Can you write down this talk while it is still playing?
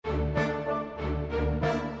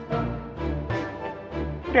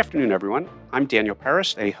Good afternoon, everyone. I'm Daniel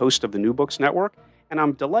Paris, a host of the New Books Network, and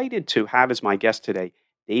I'm delighted to have as my guest today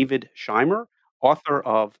David Scheimer, author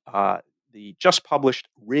of the just published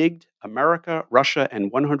Rigged America, Russia,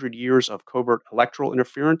 and 100 Years of Covert Electoral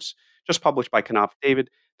Interference, just published by Knopf. David,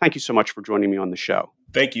 thank you so much for joining me on the show.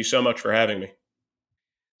 Thank you so much for having me.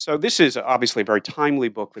 So, this is obviously a very timely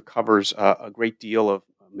book that covers a great deal of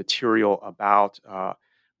material about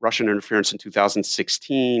Russian interference in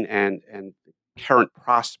 2016 and current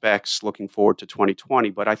prospects looking forward to 2020.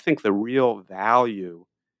 But I think the real value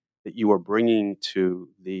that you are bringing to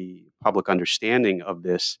the public understanding of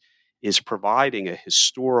this is providing a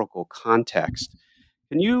historical context.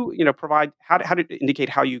 Can you provide how to indicate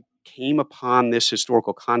how you came upon this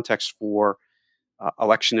historical context for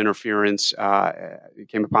election interference? You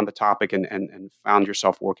came upon the topic and found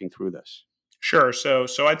yourself working through this. Sure. So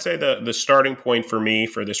I'd say the starting point for me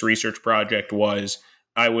for this research project was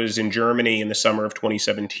I was in Germany in the summer of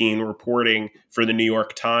 2017 reporting for the New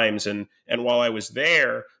York Times, and while I was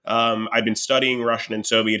there, I'd been studying Russian and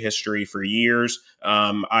Soviet history for years.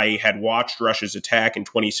 I had watched Russia's attack in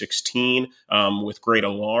 2016 with great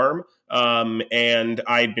alarm. And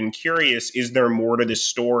I'd been curious, is there more to this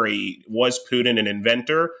story? Was Putin an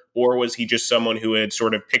inventor, or was he just someone who had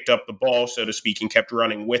sort of picked up the ball, so to speak, and kept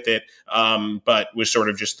running with it, but was sort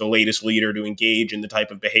of just the latest leader to engage in the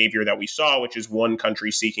type of behavior that we saw, which is one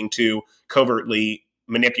country seeking to covertly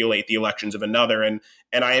manipulate the elections of another. And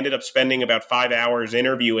I ended up spending about 5 hours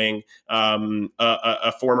interviewing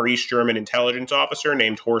a former East German intelligence officer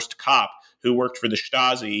named Horst Kopp, who worked for the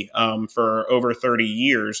Stasi for over 30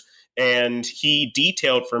 years. And he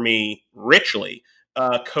detailed for me richly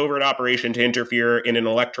a covert operation to interfere in an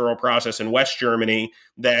electoral process in West Germany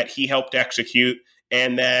that he helped execute,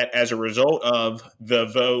 and that as a result of the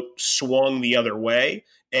vote swung the other way,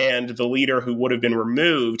 and the leader who would have been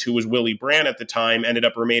removed, who was Willy Brandt at the time, ended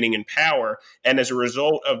up remaining in power. And as a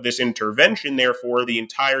result of this intervention, therefore, the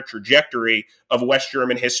entire trajectory of West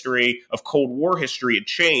German history, of Cold War history, had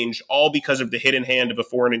changed, all because of the hidden hand of a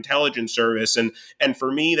foreign intelligence service. And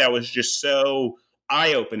for me, that was just so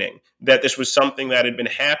eye-opening that this was something that had been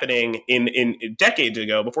happening in decades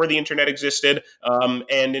ago, before the internet existed,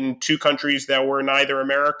 and in two countries that were neither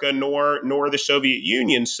America nor the Soviet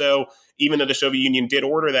Union. So even though the Soviet Union did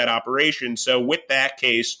order that operation, so with that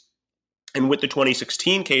case, and with the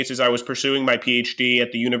 2016 cases, I was pursuing my PhD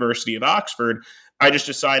at the University of Oxford. I just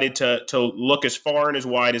decided to look as far and as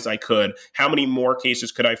wide as I could. How many more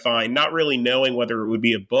cases could I find? Not really knowing whether it would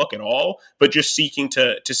be a book at all, but just seeking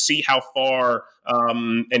to see how far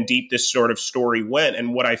and deep this sort of story went.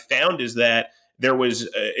 And what I found is that it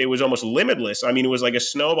was almost limitless. I mean, it was like a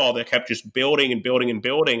snowball that kept just building and building and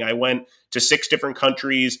building. I went to 6 different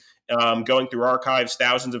countries, going through archives,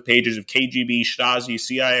 thousands of pages of KGB, Stasi,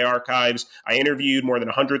 CIA archives. I interviewed more than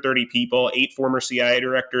 130 people, 8 former CIA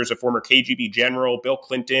directors, a former KGB general, Bill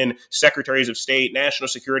Clinton, secretaries of state, national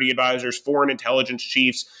security advisors, foreign intelligence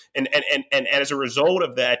chiefs. And as a result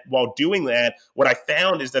of that, while doing that, what I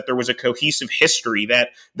found is that there was a cohesive history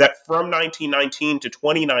that from 1919 to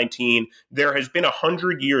 2019, there has been a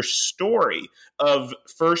 100-year story of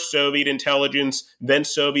first Soviet intelligence, then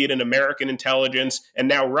Soviet and American intelligence, and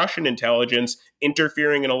now Russian intelligence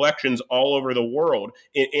interfering in elections all over the world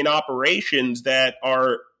in operations that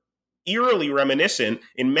are eerily reminiscent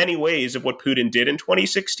in many ways of what Putin did in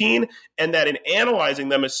 2016, and that in analyzing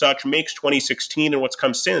them as such makes 2016 and what's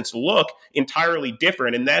come since look entirely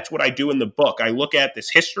different. And that's what I do in the book. I look at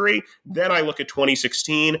this history, then I look at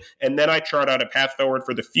 2016, and then I chart out a path forward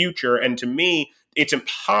for the future. And to me, it's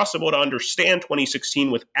impossible to understand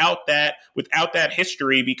 2016 without that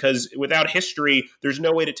history, because without history, there's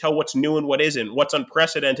no way to tell what's new and what isn't, what's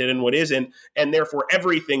unprecedented and what isn't, and therefore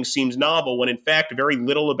everything seems novel when in fact very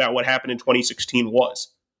little about what happened in 2016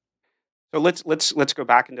 was. So let's go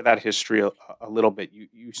back into that history a little bit.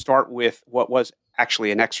 You start with what was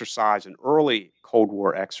actually an early Cold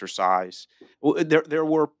War exercise. Well, there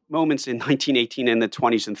were moments in 1918 in the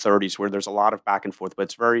 20s and 30s where there's a lot of back and forth, but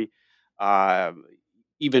it's very uh,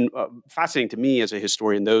 even fascinating to me as a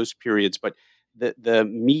historian, those periods. But the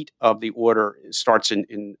meat of the order starts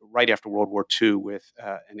in right after World War II with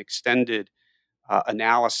an extended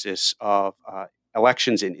analysis of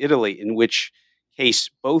elections in Italy, in which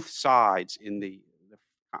case both sides in the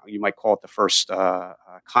you might call it the first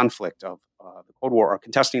conflict of the Cold War are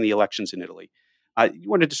contesting the elections in Italy.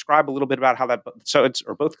 You want to describe a little bit about how that? So it's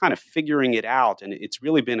are both kind of figuring it out, and it's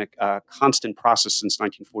really been a constant process since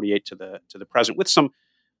 1948 to the present, with some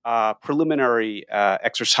preliminary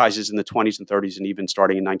exercises in the 20s and 30s, and even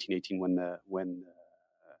starting in 1918 when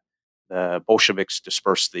the Bolsheviks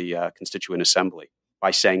dispersed the Constituent Assembly.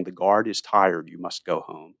 by saying the guard is tired, you must go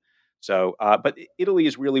home. So, but Italy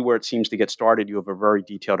is really where it seems to get started. You have a very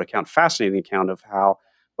detailed account, fascinating account of how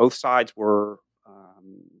both sides were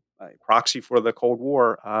a proxy for the Cold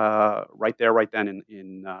War right there, right then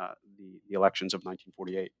in the elections of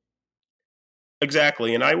 1948.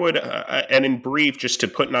 Exactly. And I would, and in brief, just to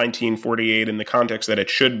put 1948 in the context that it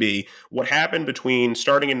should be, what happened between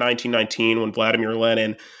starting in 1919 when Vladimir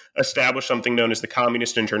Lenin established something known as the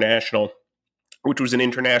Communist International, which was an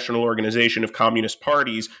international organization of communist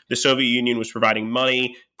parties. The Soviet Union was providing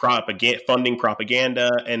money, funding propaganda,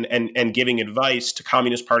 and giving advice to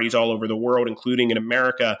communist parties all over the world, including in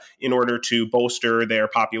America, in order to bolster their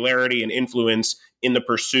popularity and influence in the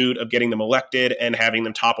pursuit of getting them elected and having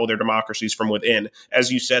them topple their democracies from within.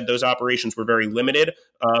 As you said, those operations were very limited,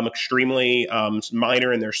 extremely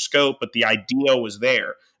minor in their scope, but the idea was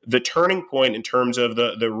there. The turning point in terms of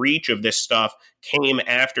the reach of this stuff came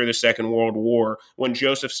after the Second World War, when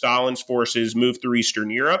Joseph Stalin's forces moved through Eastern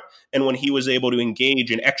Europe and when he was able to engage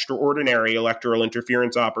in extraordinary electoral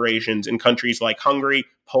interference operations in countries like Hungary,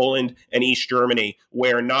 Poland, and East Germany,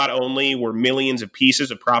 where not only were millions of pieces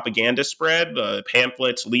of propaganda spread,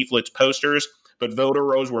 pamphlets, leaflets, posters, but voter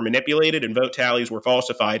rolls were manipulated and vote tallies were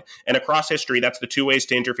falsified. And across history, that's the two ways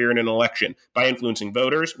to interfere in an election: by influencing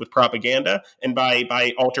voters with propaganda and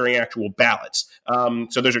by altering actual ballots.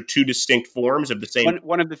 So those are two distinct forms of the same.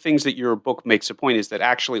 One of the things that your book makes a point is that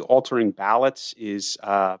actually altering ballots is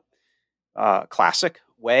a classic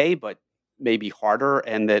way, but maybe harder,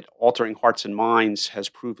 and that altering hearts and minds has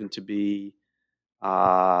proven to be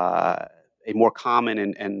a more common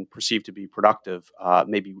and perceived to be productive,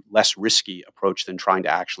 maybe less risky approach than trying to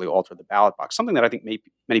actually alter the ballot box. Something that I think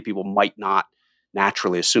many people might not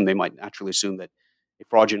naturally assume. They might naturally assume that a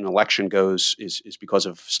fraudulent election goes is because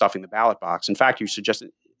of stuffing the ballot box. In fact, you suggested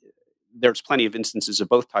there's plenty of instances of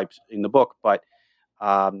both types in the book, but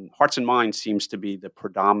hearts and minds seems to be the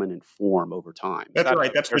predominant form over time. That's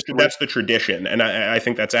right. That's the tradition, and I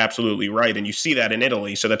think that's absolutely right. And you see that in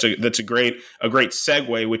Italy. So that's a great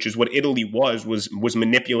segue, which is what Italy was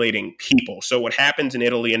manipulating people. So what happens in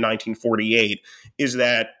Italy in 1948 is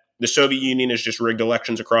that the Soviet Union has just rigged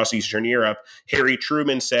elections across Eastern Europe. Harry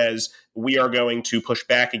Truman says, we are going to push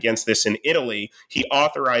back against this in Italy. He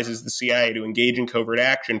authorizes the CIA to engage in covert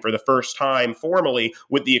action for the first time formally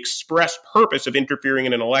with the express purpose of interfering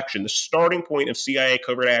in an election. The starting point of CIA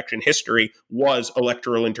covert action history was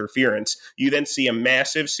electoral interference. You then see a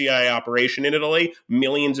massive CIA operation in Italy,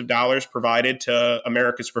 millions of dollars provided to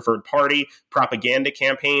America's preferred party, propaganda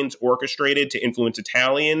campaigns orchestrated to influence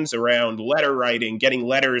Italians around letter writing, getting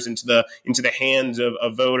letters into the hands of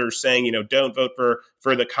voters saying, don't vote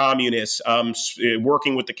for the communists,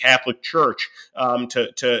 working with the Catholic Church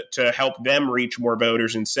to help them reach more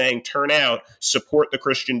voters and saying, turn out, support the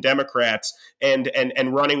Christian Democrats, and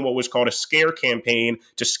running what was called a scare campaign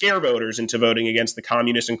to scare voters into voting against the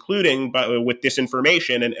communists, including with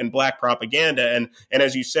disinformation and black propaganda. And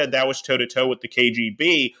as you said, that was toe-to-toe with the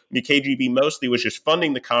KGB. The KGB mostly was just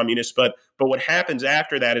funding the communists, but what happens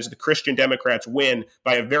after that is the Christian Democrats win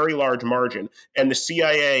by a very large margin. And the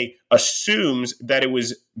CIA assumes that it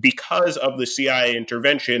was because of the CIA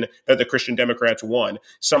intervention that the Christian Democrats won.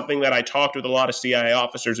 Something that I talked with a lot of CIA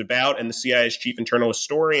officers about, and the CIA's chief internal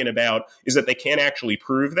historian about, is that they can't actually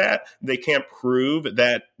prove that. They can't prove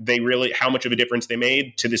that how much of a difference they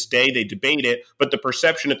made. To this day, they debate it, but the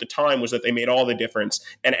perception at the time was that they made all the difference.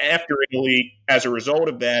 And after Italy, as a result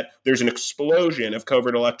of that, there's an explosion of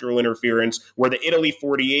covert electoral interference where the Italy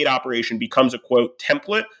 48 operation becomes a, quote,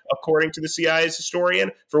 template, according to the CIA's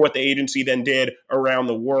historian, for what the agency then did around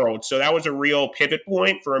the world. So that was a real pivot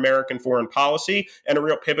point for American foreign policy and a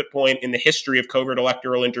real pivot point in the history of covert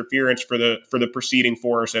electoral interference for the preceding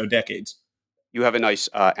 4 or so decades. You have a nice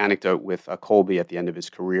anecdote with Colby at the end of his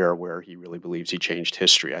career where he really believes he changed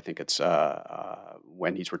history. I think it's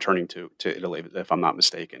when he's returning to Italy, if I'm not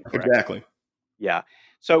mistaken. Correct? Exactly. Yeah.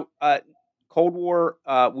 So Cold War,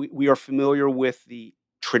 we are familiar with the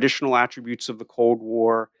traditional attributes of the Cold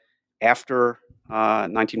War after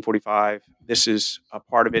 1945. This is a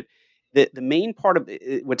part of it. The main part of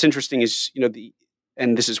it, what's interesting is,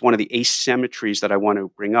 and this is one of the asymmetries that I want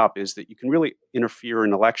to bring up, is that you can really interfere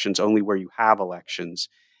in elections only where you have elections.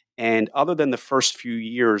 And other than the first few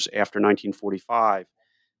years after 1945,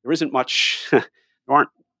 there isn't much, there aren't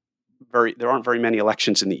very many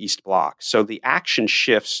elections in the East Bloc. So the action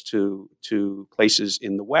shifts to places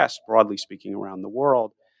in the West, broadly speaking, around the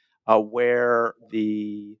world, where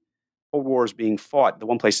the Cold War is being fought. The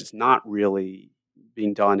one place it's not really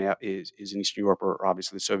being done is in Eastern Europe, or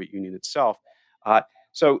obviously the Soviet Union itself.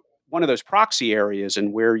 So one of those proxy areas,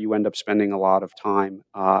 and where you end up spending a lot of time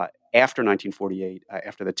after 1948,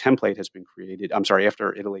 after the template has been created,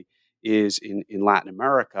 after Italy, is in Latin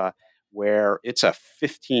America, where it's a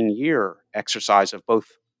 15-year exercise of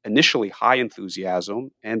both initially high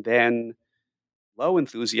enthusiasm and then low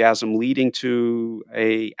enthusiasm, leading to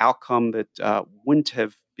a outcome that wouldn't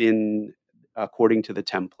have been according to the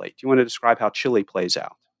template. Do you want to describe how Chile plays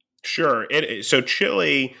out? Sure. So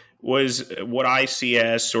Chile was what I see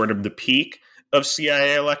as sort of the peak of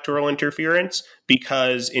CIA electoral interference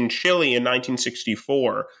because in Chile in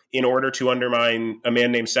 1964, in order to undermine a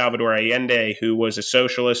man named Salvador Allende, who was a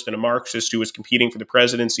socialist and a Marxist who was competing for the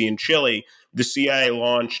presidency in Chile, the CIA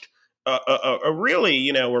launched a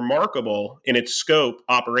really, remarkable in its scope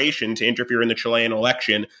operation to interfere in the Chilean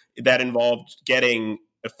election that involved getting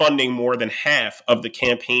funding more than half of the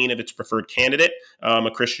campaign of its preferred candidate,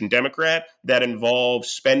 a Christian Democrat. That involved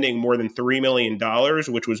spending more than $3 million,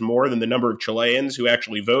 which was more than the number of Chileans who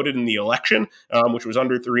actually voted in the election, which was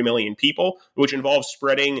under 3 million people, which involved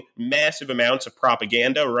spreading massive amounts of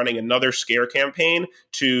propaganda, running another scare campaign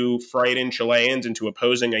to frighten Chileans into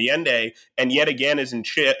opposing Allende. And yet again, as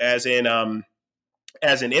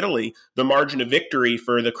in Italy, the margin of victory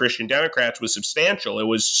for the Christian Democrats was substantial. It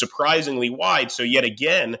was surprisingly wide. So yet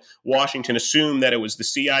again, Washington assumed that it was the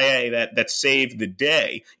CIA that saved the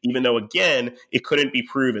day, even though, again, it couldn't be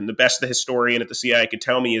proven. The best the historian at the CIA could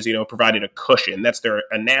tell me is, provided a cushion. That's their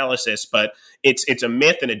analysis. But it's a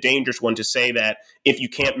myth and a dangerous one to say that if you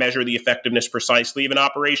can't measure the effectiveness precisely of an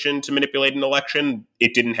operation to manipulate an election,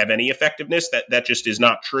 it didn't have any effectiveness. That just is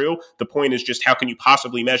not true. The point is just how can you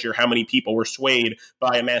possibly measure how many people were swayed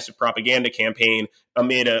by a massive propaganda campaign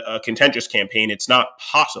amid a contentious campaign? It's not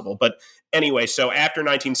possible. But anyway, so after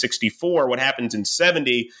 1964, what happens in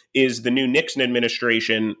 70 is the new Nixon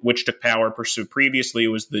administration, which took power. Previously, it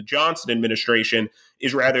was the Johnson administration,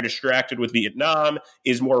 is rather distracted with Vietnam,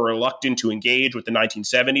 is more reluctant to engage with the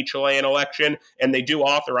 1970 Chilean election, and they do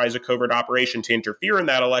authorize a covert operation to interfere in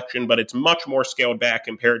that election, but it's much more scaled back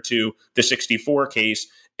compared to the 64 case.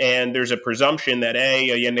 And there's a presumption that A,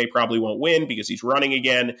 Allende probably won't win because he's running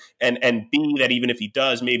again, and B, that even if he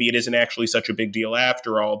does, maybe it isn't actually such a big deal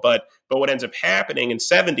after all. But what ends up happening in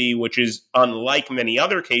 70, which is unlike many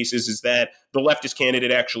other cases, is that the leftist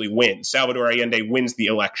candidate actually wins. Salvador Allende wins the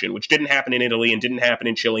election, which didn't happen in Italy and didn't happen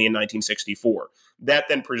in Chile in 1964. That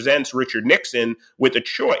then presents Richard Nixon with a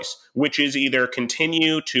choice, which is either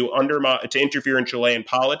continue to interfere in Chilean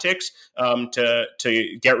politics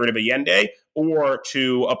to get rid of Allende, or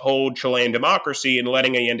to uphold Chilean democracy and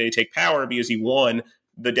letting Allende take power because he won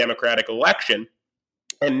the democratic election.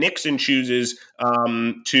 And Nixon chooses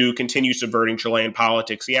to continue subverting Chilean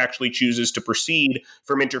politics. He actually chooses to proceed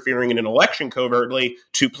from interfering in an election covertly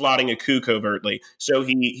to plotting a coup covertly. So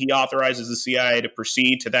he authorizes the CIA to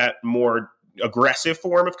proceed to that more aggressive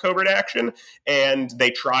form of covert action, and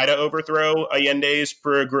they try to overthrow Allende's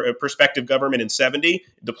prospective government in 70.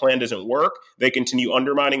 The plan doesn't work. They continue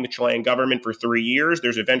undermining the Chilean government for 3 years.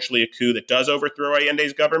 There's eventually a coup that does overthrow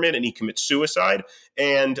Allende's government, and he commits suicide.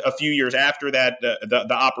 And a few years after that, the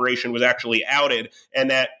operation was actually outed,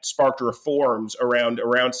 and that sparked reforms around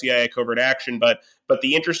CIA covert action. But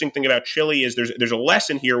the interesting thing about Chile is there's a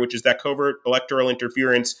lesson here, which is that covert electoral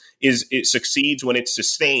interference it succeeds when it's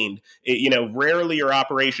sustained. Rarely are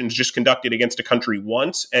operations just conducted against a country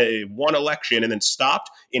once, one election, and then stopped.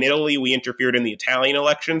 In Italy, we interfered in the Italian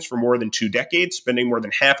elections for more than 2 decades, spending more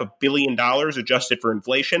than $500 million adjusted for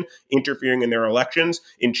inflation, interfering in their elections.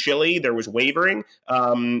 In Chile, there was wavering.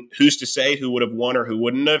 Who's to say who would have won or who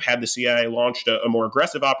wouldn't have had the CIA launched a more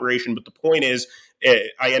aggressive operation? But the point is,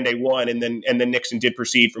 Allende won, and then Nixon did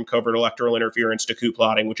proceed from covert electoral interference to coup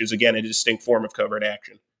plotting, which is, again, a distinct form of covert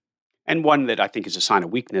action. And one that I think is a sign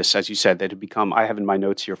of weakness, as you said, that had become, I have in my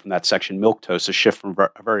notes here from that section, milquetoast, a shift from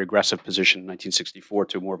a very aggressive position in 1964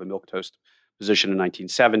 to more of a milquetoast position in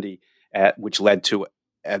 1970, which led to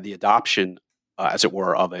the adoption, as it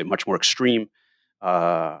were, of a much more extreme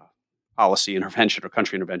policy intervention or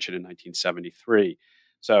country intervention in 1973.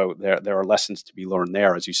 So there are lessons to be learned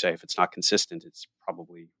there. As you say, if it's not consistent, it's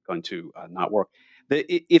probably going to not work.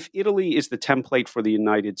 If Italy is the template for the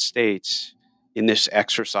United States in this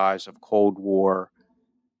exercise of Cold War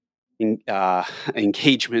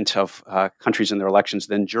engagement of countries in their elections,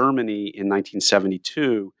 then Germany in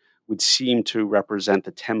 1972 would seem to represent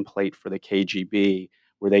the template for the KGB,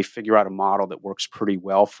 where they figure out a model that works pretty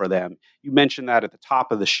well for them. You mentioned that at the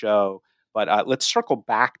top of the show, but let's circle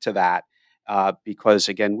back to that because,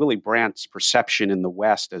 again, Willy Brandt's perception in the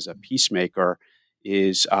West as a peacemaker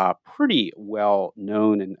is pretty well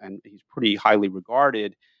known and he's pretty highly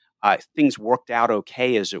regarded. Things worked out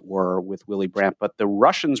okay, as it were, with Willy Brandt, but the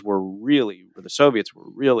Soviets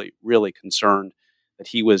were really, really concerned that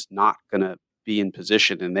he was not going to be in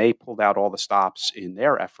position, and they pulled out all the stops in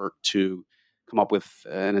their effort to come up with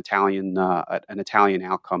an Italian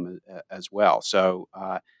outcome as well. So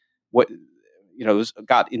what this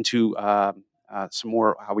got into some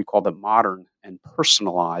more how we call them modern and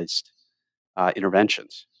personalized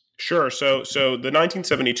interventions. Sure. So the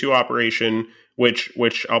 1972 operation,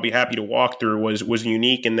 which I'll be happy to walk through, was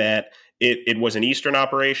unique in that it was an Eastern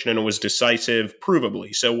operation and it was decisive,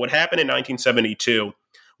 provably. So what happened in 1972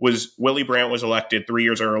 was Willy Brandt was elected 3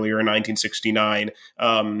 years earlier in 1969.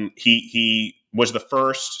 He was the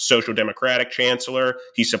first social democratic chancellor.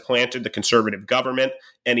 He supplanted the conservative government,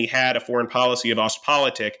 and he had a foreign policy of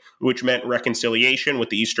Ostpolitik, which meant reconciliation with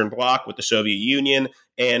the Eastern Bloc, with the Soviet Union,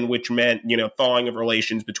 and which meant, thawing of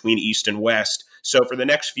relations between East and West. So for the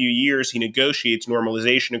next few years, he negotiates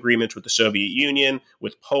normalization agreements with the Soviet Union,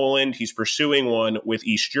 with Poland. He's pursuing one with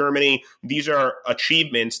East Germany. These are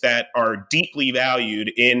achievements that are deeply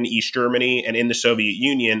valued in East Germany and in the Soviet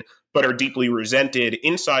Union, but are deeply resented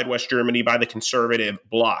inside West Germany by the conservative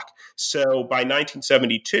bloc. So by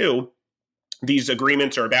 1972, these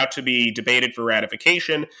agreements are about to be debated for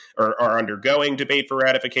ratification, or are undergoing debate for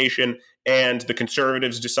ratification, and the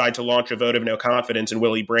conservatives decide to launch a vote of no confidence in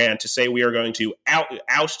Willy Brandt to say we are going to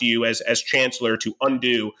oust you as chancellor to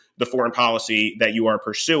undo the foreign policy that you are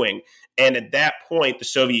pursuing. And at that point, the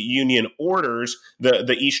Soviet Union orders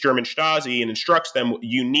the East German Stasi and instructs them,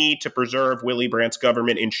 you need to preserve Willy Brandt's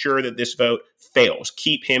government, ensure that this vote fails,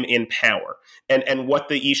 keep him in power. And what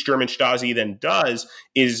the East German Stasi then does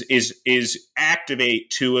is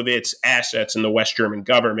activate two of its assets in the West German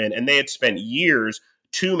government. And they had spent years,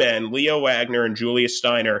 two men, Leo Wagner and Julius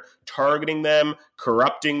Steiner, targeting them,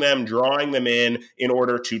 corrupting them, drawing them in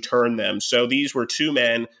order to turn them. So these were two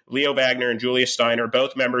men, Leo Wagner and Julius Steiner,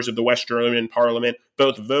 both members of the West German parliament,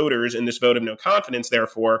 both voters in this vote of no confidence,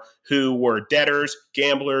 therefore, who were debtors,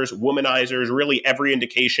 gamblers, womanizers, really every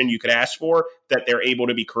indication you could ask for that they're able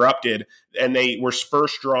to be corrupted. And they were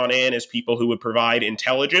first drawn in as people who would provide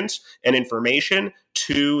intelligence and information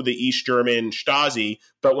to the East German Stasi.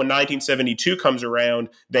 But when 1972 comes around,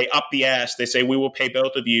 they up the ask. They say, we will pay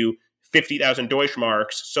both of you 50,000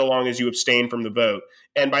 Deutschmarks so long as you abstain from the vote.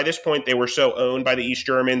 And by this point, they were so owned by the East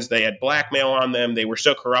Germans, they had blackmail on them, they were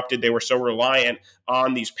so corrupted, they were so reliant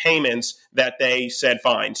on these payments that they said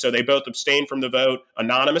fine. So they both abstained from the vote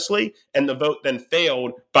anonymously, and the vote then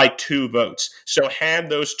failed by 2 votes. So had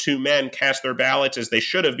those two men cast their ballots as they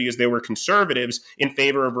should have, because they were conservatives, in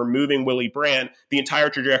favor of removing Willy Brandt, the entire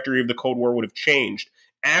trajectory of the Cold War would have changed.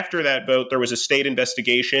 After that vote, there was a state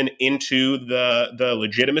investigation into the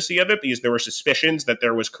legitimacy of it, because there were suspicions that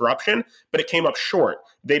there was corruption, but it came up short.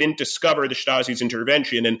 They didn't discover the Stasi's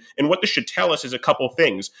intervention. And what this should tell us is a couple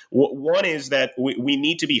things. One is that we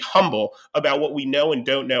need to be humble about what we know and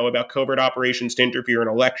don't know about covert operations to interfere in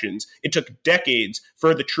elections. It took decades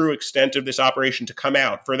for the true extent of this operation to come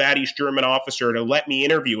out, for that East German officer to let me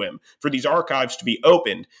interview him, for these archives to be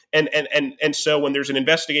opened. And so when there's an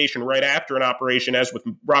investigation right after an operation, as with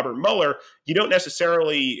Robert Mueller, you don't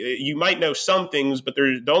necessarily, you might know some things, but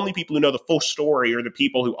the only people who know the full story are the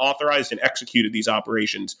people who authorized and executed these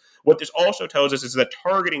operations. What this also tells us is that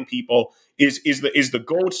targeting people is the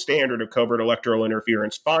gold standard of covert electoral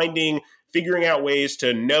interference. Figuring out ways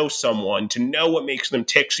to know someone, to know what makes them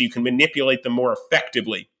tick so you can manipulate them more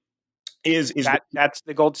effectively that's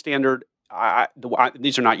the gold standard.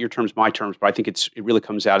 These are not your terms, my terms, but I think it really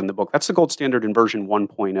comes out in the book. That's the gold standard in version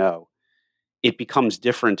 1.0. It becomes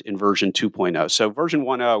different in version 2.0. So version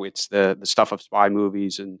 1.0, it's the stuff of spy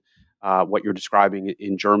movies and what you're describing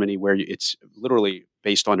in Germany, where it's literally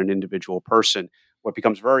based on an individual person. What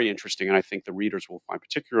becomes very interesting, and I think the readers will find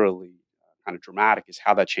particularly kind of dramatic, is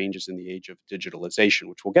how that changes in the age of digitalization,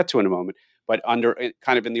 which we'll get to in a moment. But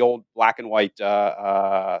kind of in the old black and white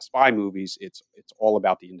spy movies, it's all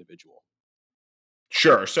about the individual.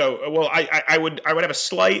 Sure. So, well, I would have a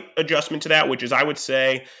slight adjustment to that, which is I would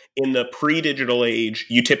say in the pre-digital age,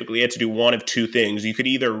 you typically had to do one of two things. You could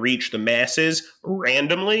either reach the masses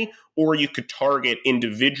randomly, or you could target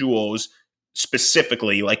individuals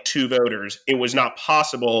specifically, like 2 voters. It was not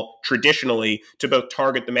possible traditionally to both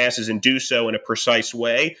target the masses and do so in a precise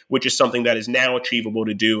way, which is something that is now achievable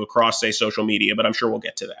to do across, say, social media. But I'm sure we'll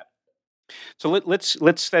get to that. So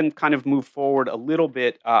let's then kind of move forward a little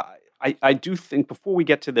bit. I do think before we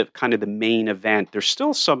get to the kind of the main event, there's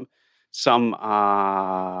still some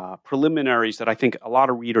preliminaries that I think a lot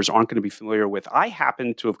of readers aren't going to be familiar with. I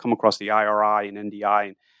happen to have come across the IRI and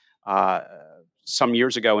NDI some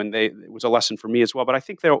years ago, and it was a lesson for me as well. But I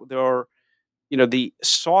think there are, the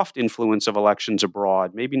soft influence of elections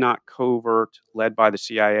abroad, maybe not covert, led by the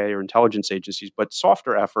CIA or intelligence agencies, but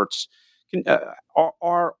softer efforts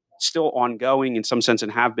are still ongoing in some sense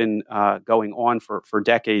and have been going on for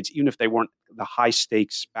decades, even if they weren't the high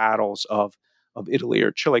stakes battles of Italy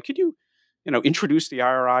or Chile. Could you, introduce the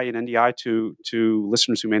IRI and NDI to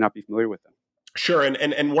listeners who may not be familiar with them? Sure.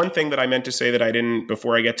 And one thing that I meant to say that I didn't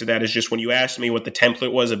before I get to that is just when you asked me what the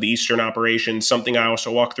template was of the Eastern operations, something I also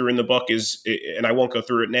walk through in the book is, and I won't go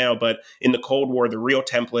through it now, but in the Cold War, the real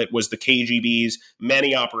template was the KGB's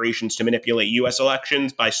many operations to manipulate U.S.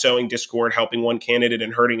 elections by sowing discord, helping one candidate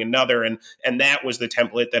and hurting another. And that was the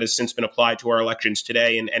template that has since been applied to our elections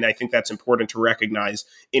today. And I think that's important to recognize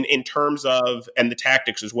in terms of, and the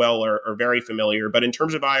tactics as well are very familiar, but in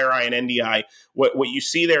terms of IRI and NDI, what you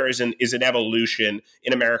see there is an evolution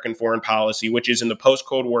in American foreign policy, which is in the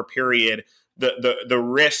post-Cold War period, the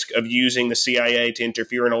risk of using the CIA to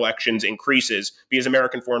interfere in elections increases because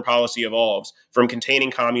American foreign policy evolves from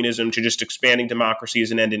containing communism to just expanding democracy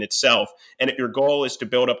as an end in itself. And if your goal is to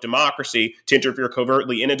build up democracy, to interfere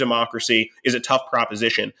covertly in a democracy is a tough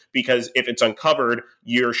proposition because if it's uncovered,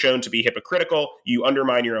 you're shown to be hypocritical, you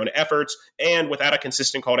undermine your own efforts, and without a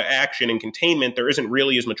consistent call to action and containment, there isn't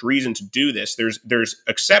really as much reason to do this. There's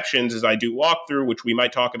exceptions, as I do walk through, which we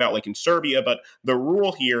might talk about, like in Serbia, but the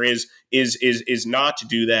rule here is not to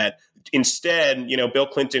do that. Instead, Bill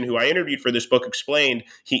Clinton, who I interviewed for this book, explained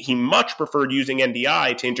he much preferred using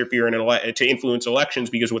NDI to interfere to influence elections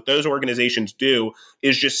because what those organizations do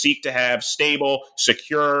is just seek to have stable,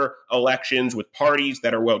 secure elections with parties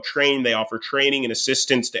that are well trained. They offer training and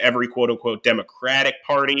assistance to every quote unquote Democratic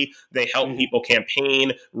party. They help people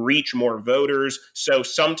campaign, reach more voters. So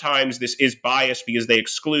sometimes this is biased because they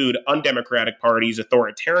exclude undemocratic parties,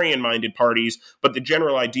 authoritarian minded parties. But the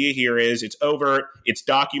general idea here is it's overt, it's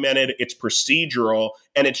documented, it's procedural,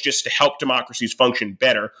 and it's just to help democracies function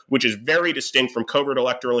better, which is very distinct from covert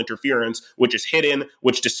electoral interference, which is hidden,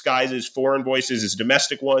 which disguises foreign voices as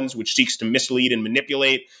domestic ones, which seeks to mislead and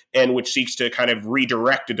manipulate, and which seeks to kind of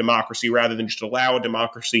redirect a democracy rather than just allow a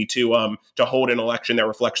democracy to hold an election that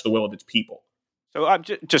reflects the will of its people. So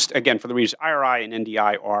just again, for the readers, IRI and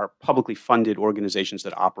NDI are publicly funded organizations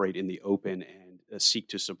that operate in the open and seek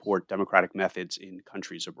to support democratic methods in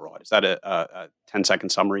countries abroad. Is that a 10-second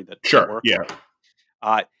summary that Sure, works? yeah.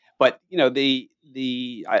 But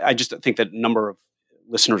I just think that a number of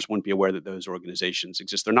listeners wouldn't be aware that those organizations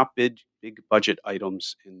exist. They're not big budget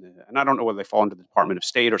items and I don't know whether they fall into the Department of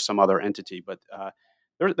State or some other entity, but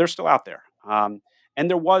they're still out there. And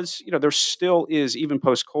there still is, even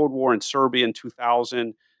post Cold War in Serbia in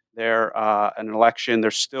 2000, an election.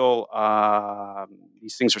 There's still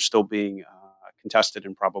these things are still being contested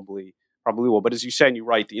and probably will. But as you say, and you're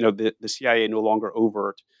right, the CIA no longer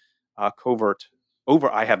covert.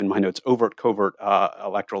 I have in my notes covert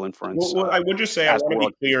electoral inference. Well, I would just say I want to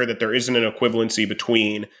be clear that there isn't an equivalency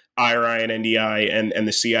between IRI and NDI and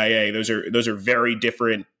the CIA. Those are very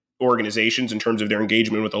different organizations in terms of their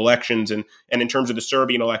engagement with elections. And in terms of the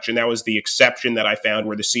Serbian election, that was the exception that I found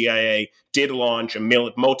where the CIA did launch a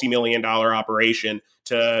multi-million-dollar operation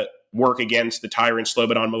to work against the tyrant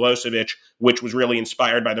Slobodan Milosevic, which was really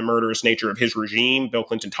inspired by the murderous nature of his regime. Bill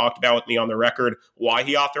Clinton talked about with me on the record why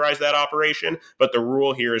he authorized that operation. But the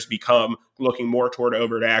rule here has become looking more toward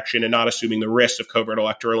overt action and not assuming the risks of covert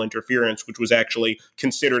electoral interference, which was actually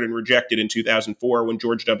considered and rejected in 2004 when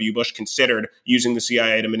George W. Bush considered using the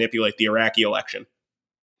CIA to manipulate the Iraqi election.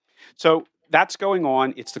 So that's going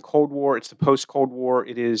on. It's the Cold War. It's the post-Cold War.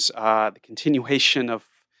 It is the continuation of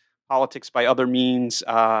politics by other means,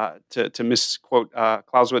 to misquote von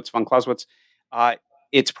Clausewitz.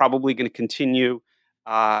 It's probably going to continue.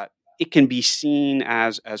 It can be seen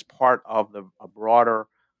as part of a broader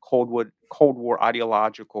Cold War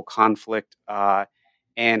ideological conflict,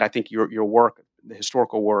 and I think your work, the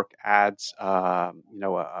historical work, adds a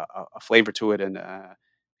flavor to it and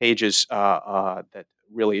pages that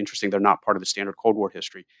really interesting. They're not part of the standard Cold War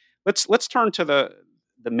history. Let's turn to the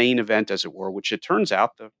main event, as it were, which it turns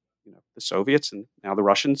out the Soviets and now the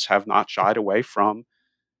Russians have not shied away from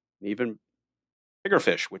an even bigger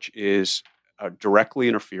fish, which is directly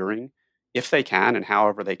interfering, if they can and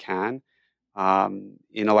however they can, in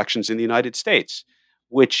elections in the United States,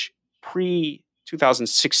 which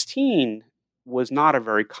pre-2016 was not a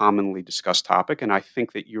very commonly discussed topic. And I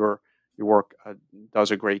think that your work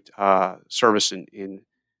does a great service in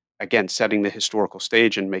again, setting the historical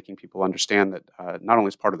stage and making people understand that not only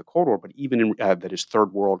is part of the Cold War, but even that is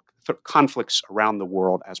third world conflicts around the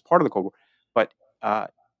world as part of the Cold War. But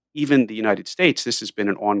even the United States, this has been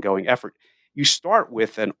an ongoing effort. You start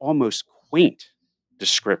with an almost quaint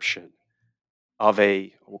description of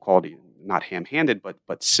we'll call it not ham-handed,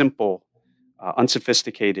 but simple,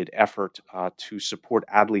 unsophisticated effort to support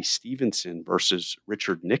Adlai Stevenson versus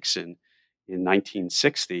Richard Nixon in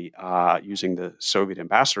 1960, using the Soviet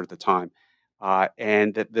ambassador at the time,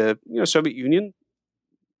 and that the Soviet Union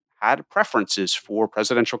had preferences for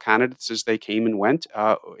presidential candidates as they came and went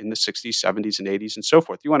in the 60s, 70s, and 80s, and so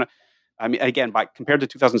forth. You want to, I mean, again, by compared to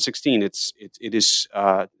 2016, it is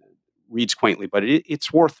reads quaintly, but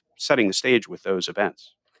it's worth setting the stage with those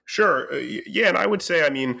events. Sure. Yeah, and I would say, I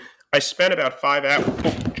mean, I spent about 5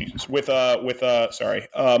 hours with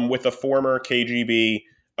a former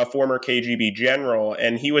KGB general,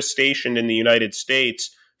 and he was stationed in the United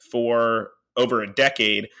States for over a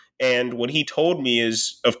decade. And what he told me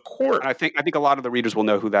is, of course, And I think a lot of the readers will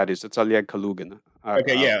know who that is. It's Oleg Kalugin.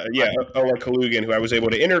 okay, yeah, Oleg Kalugin, who I was able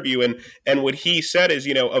to interview, and what he said is,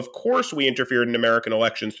 of course we interfered in American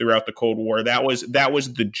elections throughout the Cold War. That was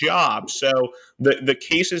the job. So the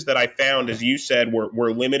cases that I found, as you said,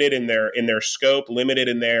 were limited in their scope, limited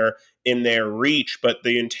in their reach, but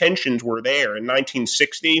the intentions were there. In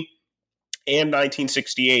 1960 and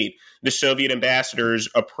 1968, the Soviet ambassadors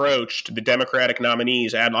approached the Democratic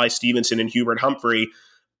nominees, Adlai Stevenson and Hubert Humphrey,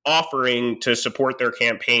 offering to support their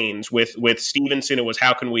campaigns. With Stevenson, it was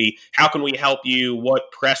how can we help you?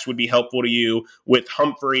 What press would be helpful to you? With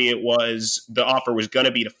Humphrey, it was the offer was going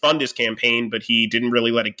to be to fund his campaign, but he didn't really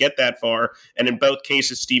let it get that far. And in both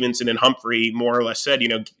cases, Stevenson and Humphrey more or less said,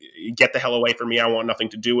 get the hell away from me. I want nothing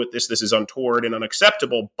to do with this. This is untoward and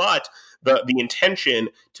unacceptable. But the intention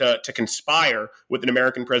to conspire with an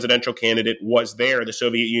American presidential candidate was there. The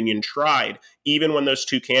Soviet Union tried. Even when those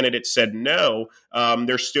two candidates said no,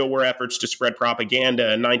 there still were efforts to spread propaganda.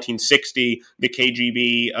 In 1960, the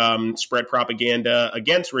KGB spread propaganda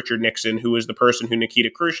against Richard Nixon, who was the person who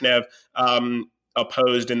Nikita Khrushchev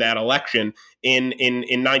opposed in that election in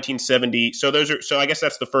 1970. So I guess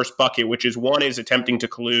that's the first bucket, which is one is attempting to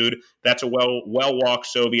collude. That's a well-walked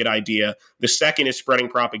Soviet idea. The second is spreading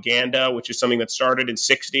propaganda, which is something that started in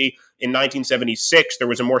 60. In 1976, there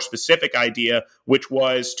was a more specific idea, which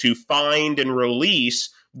was to find and release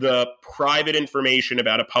the private information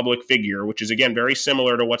about a public figure, which is, again, very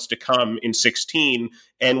similar to what's to come in 16.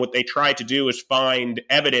 And what they tried to do is find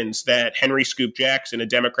evidence that Henry Scoop Jackson, a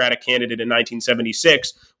Democratic candidate in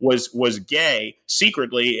 1976, was gay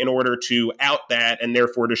secretly in order to out that and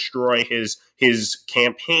therefore destroy his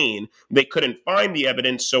campaign. They couldn't find the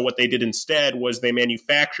evidence, so what they did instead was they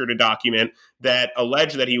manufactured a document that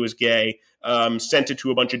alleged that he was gay, sent it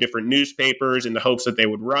to a bunch of different newspapers in the hopes that they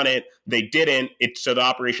would run it. They didn't, so the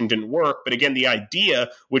operation didn't work. But again, the idea,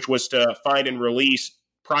 which was to find and release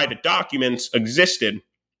private documents, existed.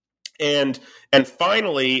 And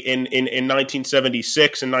finally, in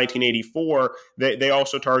 1976 and 1984, they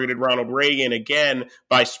also targeted Ronald Reagan again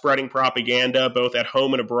by spreading propaganda both at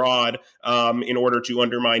home and abroad in order to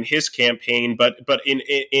undermine his campaign. But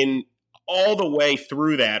in all the way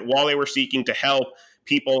through that, while they were seeking to help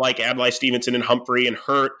people like Adlai Stevenson and Humphrey and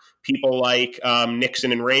hurt people like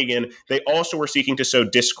Nixon and Reagan, they also were seeking to sow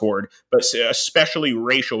discord, but especially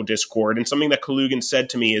racial discord. And something that Kalugin said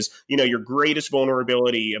to me is, your greatest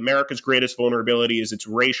vulnerability, America's greatest vulnerability is its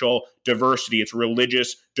racial diversity, its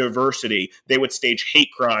religious diversity. They would stage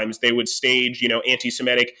hate crimes. They would stage,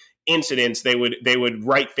 anti-Semitic incidents. They would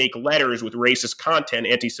write fake letters with racist content,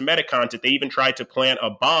 anti-Semitic content. They even tried to plant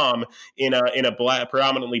a bomb in a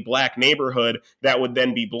predominantly black neighborhood that would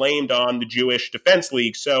then be blamed on the Jewish Defense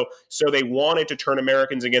League. So they wanted to turn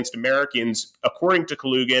Americans against Americans, according to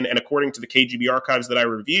Kalugin and according to the KGB archives that I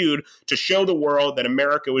reviewed, to show the world that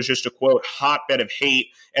America was just a, quote, hotbed of hate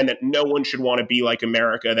and that no one should want to be like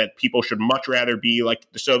America, that people should much rather be like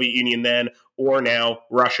the Soviet Union then or now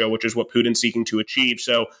Russia, which is what Putin's seeking to achieve.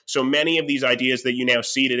 So many of these ideas that you now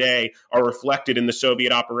see today are reflected in the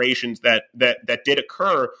Soviet operations that did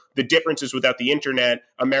occur. The difference is without the internet,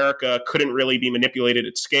 America couldn't really be manipulated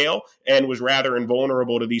at scale and was rather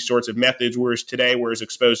invulnerable to these sorts of methods, whereas today we're as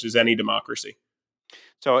exposed as any democracy.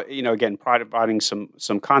 So, again, providing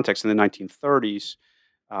some context, in the 1930s,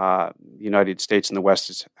 the United States and the West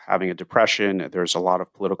is having a depression. There's a lot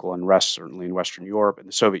of political unrest, certainly in Western Europe. And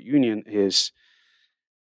the Soviet Union is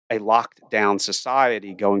a locked down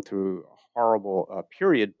society going through a horrible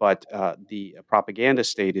period. But the propaganda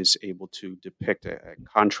state is able to depict and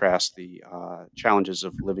contrast the challenges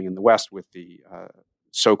of living in the West with the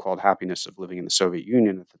so-called happiness of living in the Soviet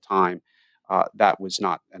Union at the time. That was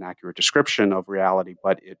not an accurate description of reality.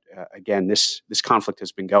 But again, this conflict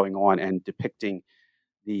has been going on, and depicting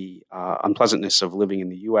the unpleasantness of living in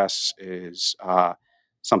the U.S. is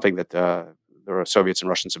something that the Soviets and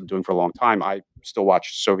Russians have been doing for a long time. I still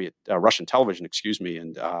watch Russian television,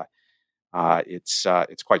 and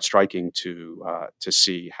it's quite striking to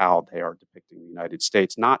see how they are depicting the United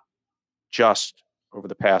States, not just over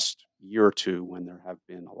the past year or two when there have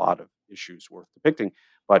been a lot of issues worth depicting.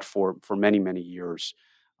 But for many, many years,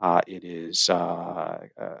 it is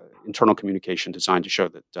internal communication designed to show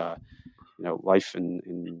that life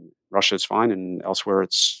in Russia is fine and elsewhere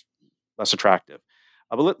it's less attractive.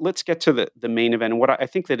 But let's get to the main event. And what I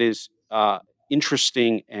think that is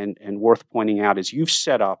interesting and worth pointing out is you've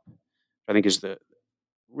set up, I think is the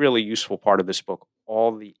really useful part of this book,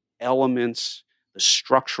 all the elements, the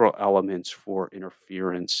structural elements for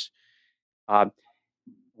interference. Um,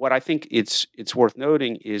 what I think it's worth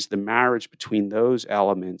noting is the marriage between those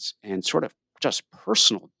elements and sort of just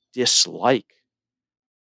personal dislike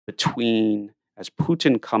between, as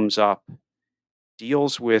Putin comes up,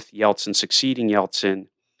 deals with Yeltsin, succeeding Yeltsin,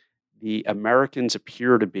 the Americans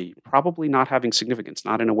appear to be probably not having significance,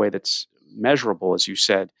 not in a way that's measurable, as you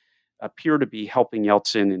said, appear to be helping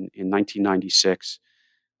Yeltsin in 1996.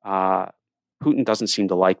 Uh, Putin doesn't seem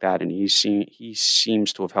to like that, and he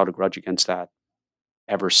seems to have held a grudge against that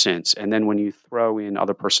ever since. And then when you throw in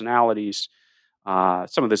other personalities,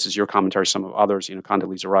 some of this is your commentary, some of others,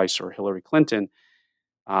 Condoleezza Rice or Hillary Clinton,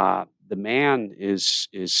 the man is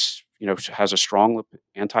has a strong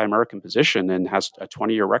anti-American position and has a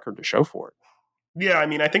 20-year record to show for it. Yeah, I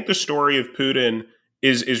mean, I think the story of Putin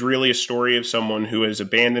is really a story of someone who has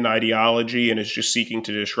abandoned ideology and is just seeking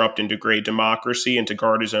to disrupt and degrade democracy and to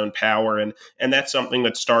guard his own power. And that's something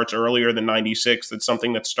that starts earlier than 96. That's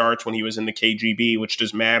something that starts when he was in the KGB, which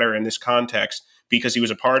does matter in this context because he was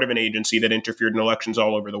a part of an agency that interfered in elections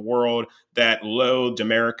all over the world, that loathed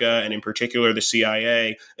America and in particular the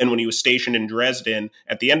CIA. And when he was stationed in Dresden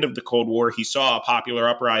at the end of the Cold War, he saw a popular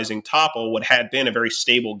uprising topple what had been a very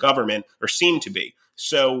stable government, or seemed to be.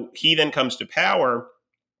 So he then comes to power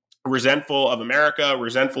resentful of America,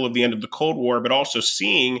 resentful of the end of the Cold War, but also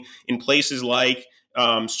seeing in places like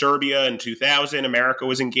Serbia in 2000, America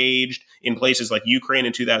was engaged. In places like Ukraine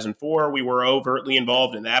in 2004, we were overtly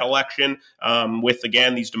involved in that election with,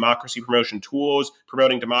 again, these democracy promotion tools,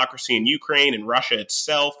 promoting democracy in Ukraine and Russia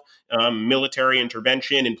itself, military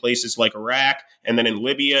intervention in places like Iraq, and then in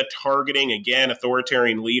Libya, targeting, again,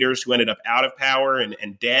 authoritarian leaders who ended up out of power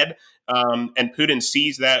and dead. And Putin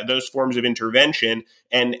sees those forms of intervention,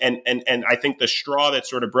 and I think the straw that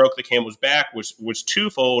sort of broke the camel's back was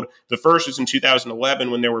twofold. The first is in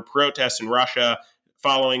 2011 when there were protests in Russia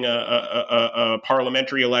following a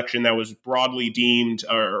parliamentary election that was broadly deemed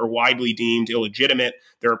or widely deemed illegitimate.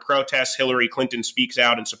 There are protests. Hillary Clinton speaks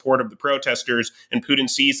out in support of the protesters, and Putin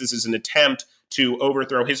sees this as an attempt to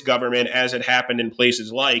overthrow his government, as it happened in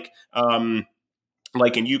places like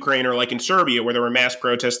in Ukraine or like in Serbia, where there were mass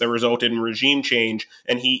protests that resulted in regime change,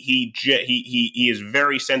 and he is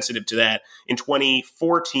very sensitive to that. In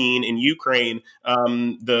 2014, in Ukraine,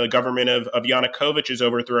 the government of Yanukovych is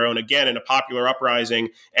overthrown again in a popular uprising,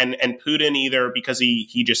 and Putin, either because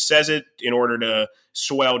he just says it in order to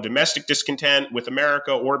swell domestic discontent with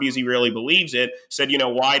America, or because he really believes it, said,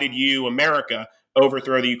 why did you, America,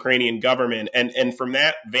 overthrow the Ukrainian government? And from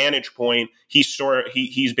that vantage point, he's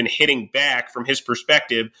been hitting back from his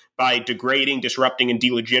perspective by degrading, disrupting, and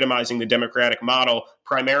delegitimizing the democratic model,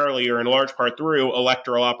 primarily or in large part through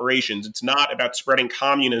electoral operations. It's not about spreading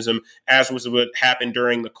communism, as was what happened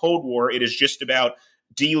during the Cold War. It is just about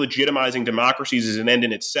delegitimizing democracies as an end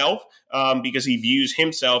in itself, because he views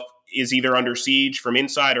himself is either under siege from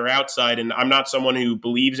inside or outside. And I'm not someone who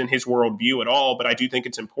believes in his worldview at all, but I do think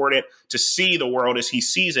it's important to see the world as he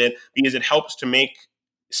sees it, because it helps to make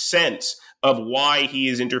sense of why he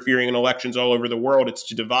is interfering in elections all over the world. It's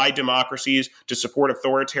to divide democracies, to support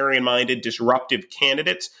authoritarian-minded, disruptive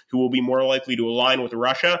candidates who will be more likely to align with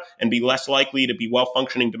Russia and be less likely to be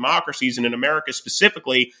well-functioning democracies. And in America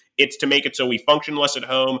specifically, it's to make it so we function less at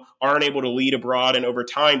home, aren't able to lead abroad, and over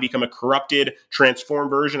time become a corrupted, transformed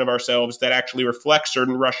version of ourselves that actually reflects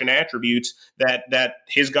certain Russian attributes that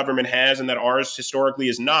his government has and that ours historically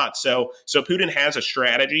is not. So Putin has a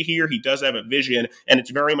strategy here. He does have a vision, and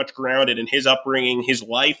it's very much grounded in his upbringing, his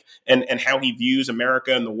life, and how he views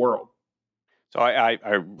America and the world. So I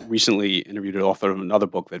recently interviewed an author of another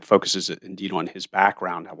book that focuses indeed on his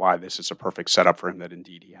background, why this is a perfect setup for him, that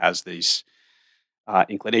indeed he has these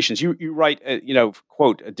inclinations. You write,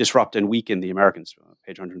 quote, disrupt and weaken the Americans,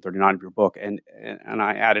 page 139 of your book. And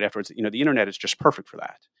I added afterwards, the internet is just perfect for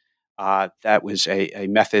that. That was a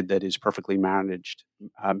method that is perfectly managed,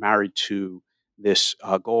 married to this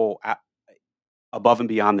goal above and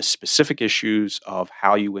beyond the specific issues of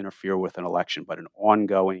how you interfere with an election, but an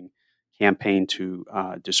ongoing campaign to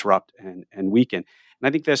disrupt and weaken. And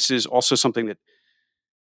I think this is also something that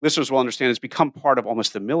listeners will understand has become part of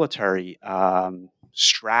almost the military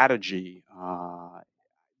strategy.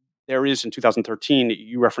 there is in 2013,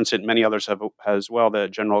 you reference it, many others have as well, the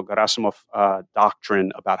General Gerasimov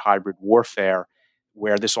doctrine about hybrid warfare,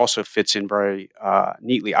 where this also fits in very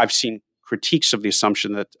neatly. I've seen critiques of the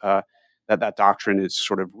assumption that that doctrine is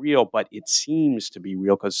sort of real, but it seems to be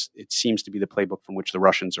real because it seems to be the playbook from which the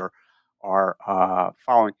Russians are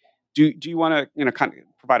following. Do you want to kind of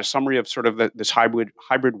provide a summary of sort of this hybrid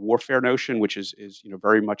warfare notion, which is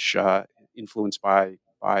very much influenced by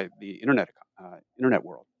the internet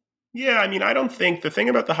world? Yeah, I mean, I don't think the thing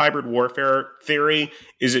about the hybrid warfare theory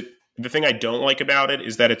is the thing I don't like about it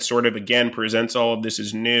is that it sort of, again, presents all of this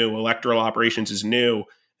as new, electoral operations as new.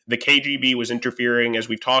 The KGB was interfering, as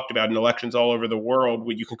we've talked about, in elections all over the world.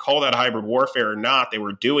 You can call that hybrid warfare or not, they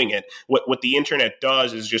were doing it. What the internet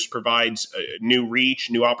does is just provides new reach,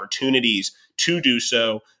 new opportunities to do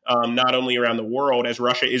so, not only around the world, as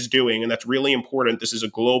Russia is doing, and that's really important. This is a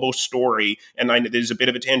global story, and there's a bit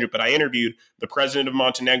of a tangent, but I interviewed the president of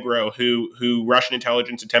Montenegro, who Russian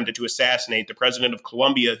intelligence attempted to assassinate, the president of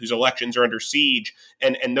Colombia, whose elections are under siege,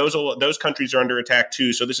 and those countries are under attack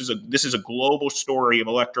too. So this is a global story of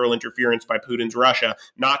electoral interference by Putin's Russia,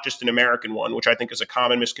 not just an American one, which I think is a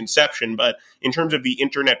common misconception. But in terms of the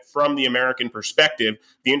internet from the American perspective,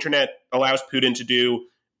 the internet allows Putin to do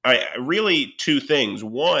really two things.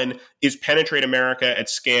 One is penetrate America at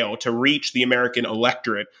scale to reach the American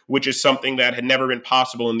electorate, which is something that had never been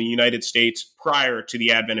possible in the United States prior to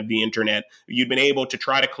the advent of the internet. You'd been able to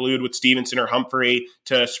try to collude with Stevenson or Humphrey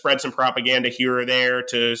to spread some propaganda here or there,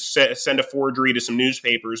 to send a forgery to some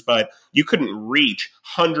newspapers, but you couldn't reach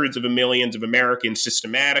hundreds of millions of Americans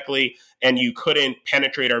systematically, and you couldn't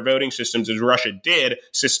penetrate our voting systems as Russia did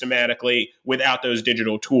systematically without those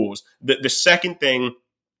digital tools. The second thing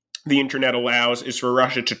the internet allows is for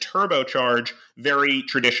Russia to turbocharge very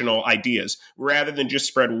traditional ideas. Rather than just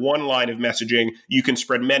spread one line of messaging, you can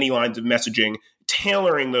spread many lines of messaging,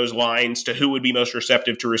 tailoring those lines to who would be most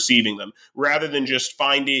receptive to receiving them. Rather than just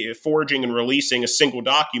forging and releasing a single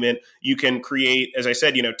document, you can create, as I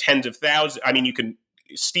said, tens of thousands. I mean, you can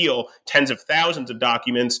steal tens of thousands of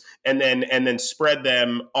documents and then spread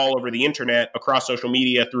them all over the internet, across social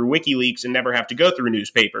media, through WikiLeaks, and never have to go through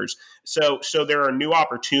newspapers. So there are new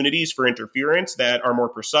opportunities for interference that are more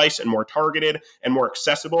precise and more targeted and more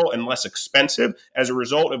accessible and less expensive as a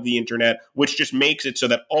result of the internet, which just makes it so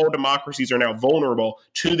that all democracies are now vulnerable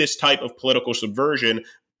to this type of political subversion.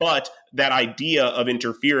 But that idea of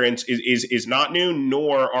interference is not new,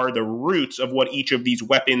 nor are the roots of what each of these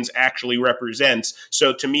weapons actually represents.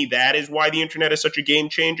 So to me, that is why the internet is such a game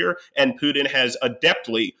changer. And Putin has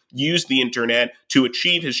adeptly used the internet to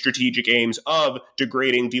achieve his strategic aims of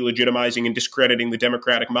degrading, delegitimizing, and discrediting the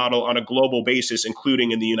democratic model on a global basis, including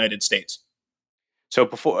in the United States. So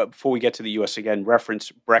before we get to the U.S. again,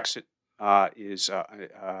 reference Brexit is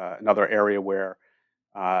another area where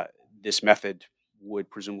this method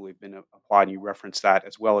would presumably have been applied, and you referenced that,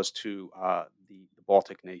 as well as to the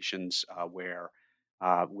Baltic nations, where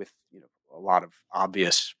with a lot of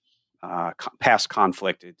obvious past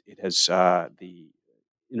conflict, it has the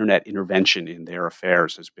internet intervention in their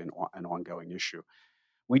affairs has been an ongoing issue.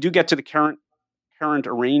 We do get to the current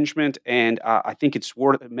arrangement, and I think it's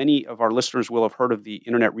worth. Many of our listeners will have heard of the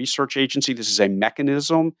Internet Research Agency. This is a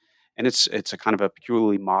mechanism, and it's a kind of a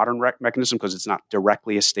peculiarly modern mechanism because it's not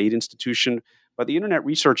directly a state institution. But the Internet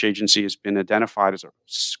Research Agency has been identified as a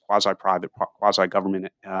quasi-private, quasi-government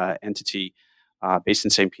entity based in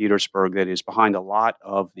St. Petersburg that is behind a lot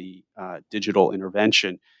of the digital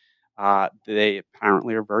intervention. They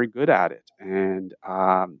apparently are very good at it, and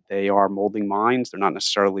they are molding minds. They're not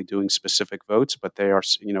necessarily doing specific votes, but they are,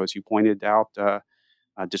 as you pointed out,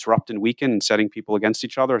 disrupt and weaken and setting people against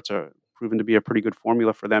each other. It's proven to be a pretty good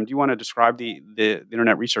formula for them. Do you want to describe the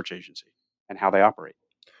Internet Research Agency and how they operate?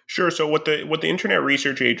 Sure. So what the Internet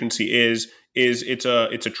Research Agency is it's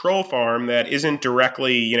a troll farm that isn't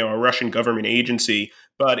directly a Russian government agency,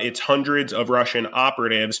 but it's hundreds of Russian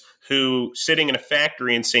operatives who, sitting in a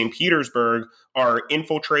factory in St. Petersburg, are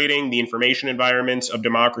infiltrating the information environments of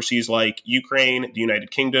democracies like Ukraine, the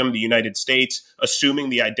United Kingdom, the United States, assuming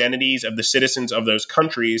the identities of the citizens of those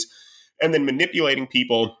countries, and then manipulating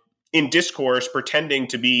people in discourse, pretending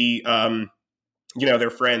to be their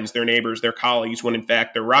friends, their neighbors, their colleagues, when in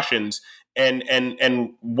fact they're Russians. And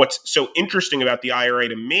what's so interesting about the IRA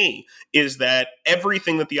to me is that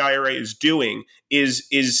everything that the IRA is doing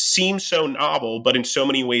seems so novel, but in so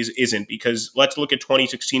many ways isn't. Because let's look at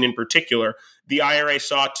 2016 in particular. The IRA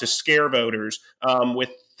sought to scare voters with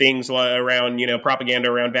things around, propaganda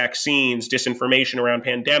around vaccines, disinformation around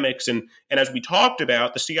pandemics. And as we talked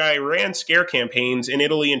about, the CIA ran scare campaigns in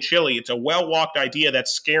Italy and Chile. It's a well-walked idea that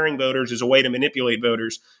scaring voters is a way to manipulate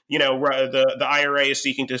voters. The IRA is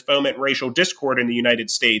seeking to foment racial discord in the United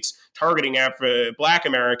States, targeting Black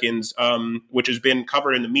Americans, which has been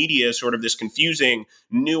covered in the media, sort of this confusing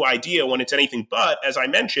new idea when it's anything but. As I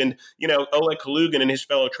mentioned, Oleg Kalugin and his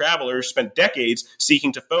fellow travelers spent decades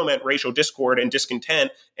seeking to foment racial discord and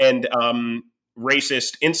discontent and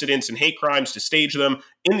racist incidents and hate crimes to stage them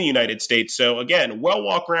in the United States. So again, well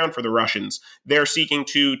walk around for the Russians. They're seeking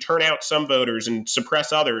to turn out some voters and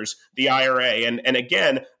suppress others, the IRA. And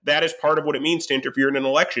again, that is part of what it means to interfere in an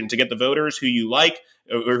election, to get the voters who you like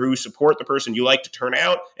or who support the person you like to turn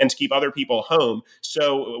out and to keep other people home.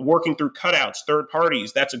 So working through cutouts, third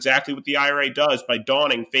parties, that's exactly what the IRA does by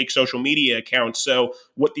donning fake social media accounts. So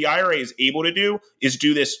what the IRA is able to do is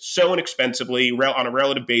do this so inexpensively on a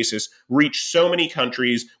relative basis, reach so many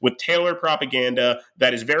countries with tailored propaganda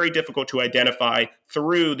that is very difficult to identify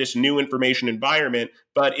through this new information environment,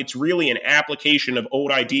 but it's really an application of old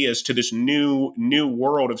ideas to this new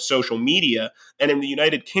world of social media. And in the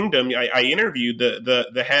United Kingdom, I interviewed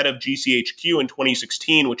the head of GCHQ in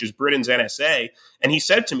 2016, which is Britain's NSA, and he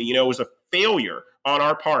said to me, it was a failure on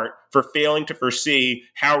our part for failing to foresee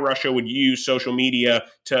how Russia would use social media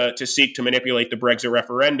to seek to manipulate the Brexit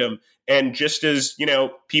referendum. And just as,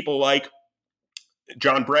 people like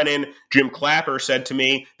John Brennan, Jim Clapper said to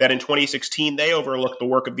me that in 2016, they overlooked the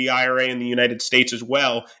work of the IRA in the United States as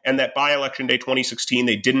well, and that by Election Day 2016,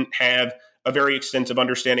 they didn't have a very extensive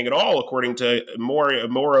understanding at all, according to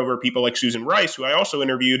moreover people like Susan Rice, who I also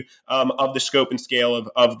interviewed, of the scope and scale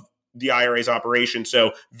of the IRA's operation.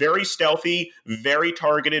 So very stealthy, very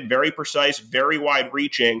targeted, very precise, very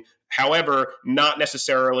wide-reaching. However, not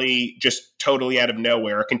necessarily just totally out of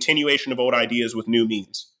nowhere, a continuation of old ideas with new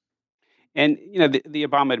means. And the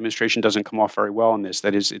Obama administration doesn't come off very well in this.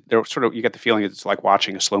 That is, they're sort of, you get the feeling it's like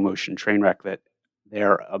watching a slow motion train wreck, that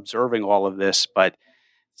they're observing all of this, but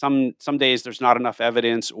some days there's not enough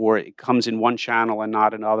evidence, or it comes in one channel and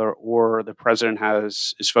not another, or the president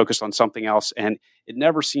is focused on something else, and it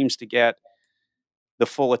never seems to get the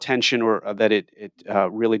full attention or that it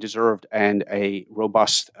really deserved, and a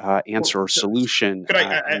robust answer or solution. But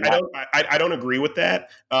I don't agree with that.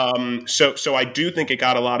 So I do think it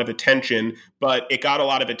got a lot of attention, but it got a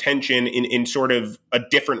lot of attention in sort of a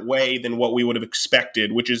different way than what we would have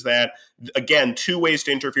expected, which is that, again, two ways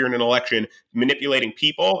to interfere in an election: manipulating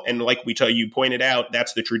people, and like you pointed out,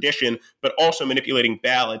 that's the tradition, but also manipulating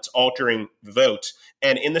ballots, altering votes.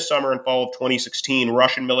 And in the summer and fall of 2016,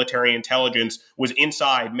 Russian military intelligence was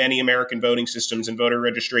inside many American voting systems and voter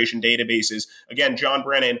registration databases. Again, John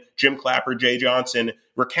Brennan, Jim Clapper, Jay Johnson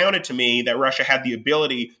recounted to me that Russia had the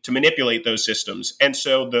ability to manipulate those systems. And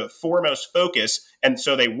so the foremost focus, and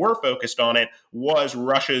so they were focused on it, was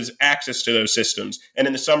Russia's access to those systems. And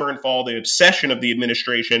in the summer and fall, the obsession of the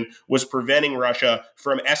administration was preventing Russia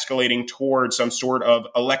from escalating towards some sort of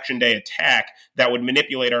election day attack that would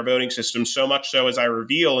manipulate our voting system, so much so, as I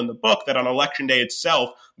reveal in the book, that on election day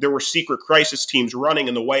itself, there were secret crisis teams running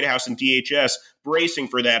in the White House and DHS bracing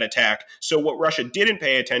for that attack. So what Russia didn't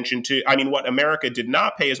pay attention to, what America did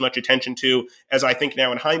not pay as much attention to, as I think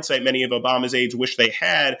now in hindsight many of Obama's aides wish they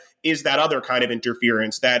had, is that other kind of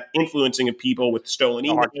interference, that influencing of people with stolen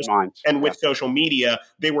emails and with social media.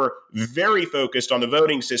 They were very focused on the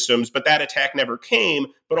voting systems, but that attack never came.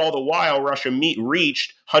 But all the while, Russia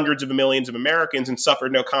reached hundreds of millions of Americans and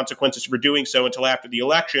suffered no consequences for doing so until after the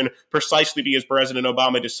election, precisely because President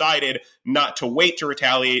Obama decided not to wait to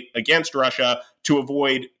retaliate against Russia to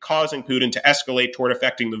avoid causing Putin to escalate toward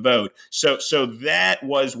affecting the vote. So that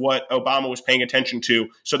was what Obama was paying attention to.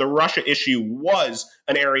 So the Russia issue was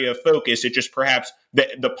an area of focus. It just perhaps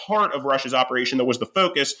the part of Russia's operation that was the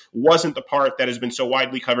focus wasn't the part that has been so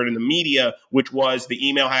widely covered in the media, which was the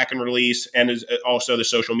email hack and release, and also the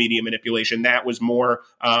social media manipulation. That was more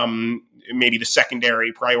maybe the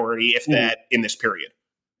secondary priority, if that, in this period.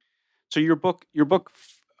 So your book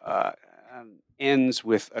ends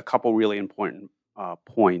with a couple really important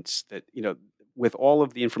points that, with all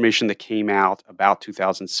of the information that came out about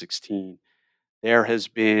 2016, there has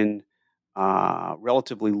been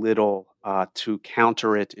relatively little to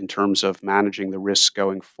counter it in terms of managing the risks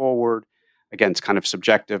going forward. Again, it's kind of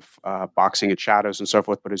subjective, boxing its shadows and so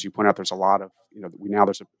forth. But as you point out, there's a lot of,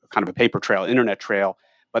 there's a kind of a paper trail, internet trail,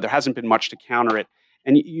 but there hasn't been much to counter it.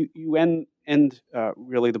 And you end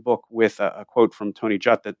really the book with a quote from Tony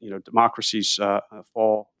Judt that, democracies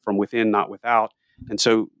fall from within, not without. And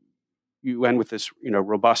so you end with this,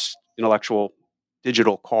 robust intellectual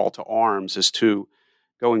digital call to arms as to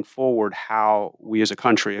going forward how we as a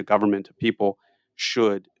country, a government, a people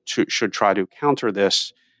should try to counter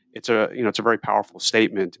this. It's a very powerful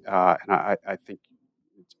statement, and I think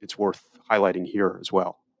it's worth highlighting here as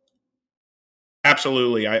well.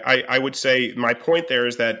 Absolutely. I would say my point there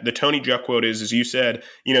is that the Tony Judt quote is, as you said,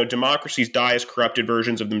 democracies die as corrupted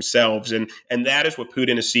versions of themselves. And that is what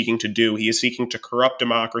Putin is seeking to do. He is seeking to corrupt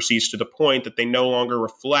democracies to the point that they no longer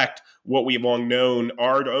reflect what we've long known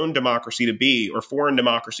our own democracy to be, or foreign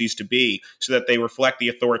democracies to be, so that they reflect the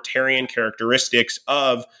authoritarian characteristics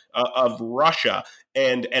of Russia.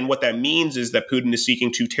 And what that means is that Putin is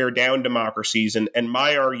seeking to tear down democracies. And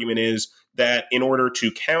my argument is that in order to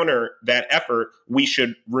counter that effort, we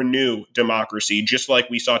should renew democracy, just like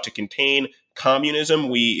we sought to contain communism.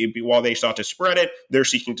 While they sought to spread it, they're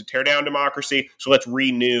seeking to tear down democracy. So let's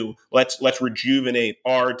renew, let's rejuvenate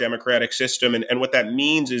our democratic system. And what that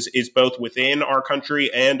means is both within our country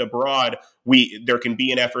and abroad, there can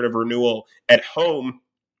be an effort of renewal. At home,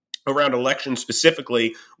 around elections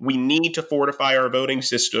specifically, we need to fortify our voting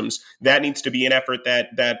systems. That needs to be an effort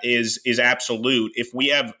that is absolute. If we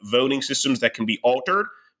have voting systems that can be altered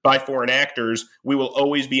by foreign actors, we will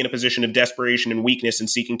always be in a position of desperation and weakness in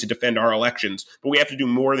seeking to defend our elections. But we have to do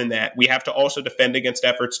more than that. We have to also defend against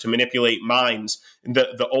efforts to manipulate minds.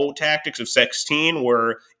 The old tactics of 16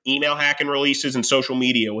 were email hacking releases and social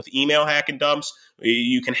media. With email hacking dumps,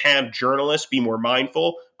 you can have journalists be more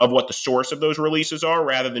mindful of what the source of those releases are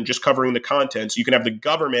rather than just covering the contents. You can have the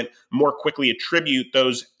government more quickly attribute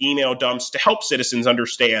those email dumps to help citizens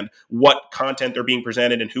understand what content they're being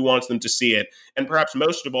presented and who wants them to see it. And perhaps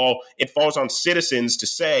most of all, it falls on citizens to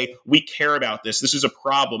say, we care about this. This is a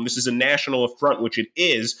problem. This is a national affront, which it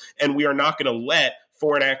is, and we are not going to let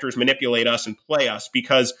foreign actors manipulate us and play us.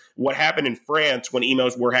 Because what happened in France when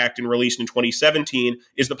emails were hacked and released in 2017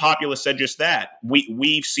 is the populace said just that.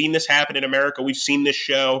 We've seen this happen in America. We've seen this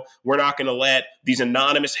show. We're not going to let these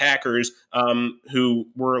anonymous hackers who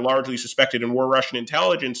were largely suspected and were Russian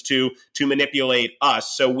intelligence to manipulate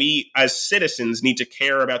us. So we as citizens need to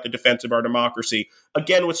care about the defense of our democracy.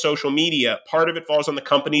 Again, with social media, part of it falls on the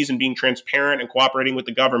companies and being transparent and cooperating with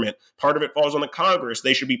the government. Part of it falls on the Congress.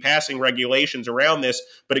 They should be passing regulations around this.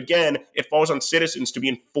 But again, it falls on citizens to be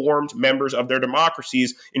informed members of their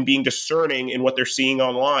democracies and being discerning in what they're seeing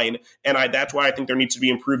online. And that's why I think there needs to be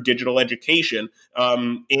improved digital education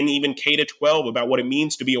in even K-12 about what it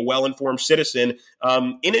means to be a well-informed citizen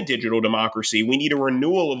in a digital democracy. We need a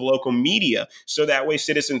renewal of local media so that way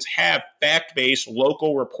citizens have fact-based,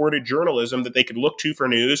 local reported journalism that they could look to for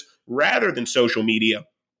news rather than social media.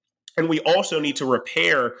 And we also need to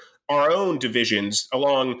repair our own divisions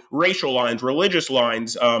along racial lines, religious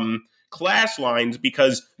lines, class lines,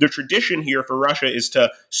 because the tradition here for Russia is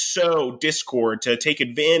to sow discord, to take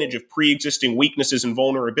advantage of pre-existing weaknesses and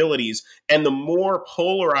vulnerabilities. And the more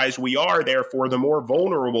polarized we are, therefore, the more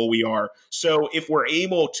vulnerable we are. So if we're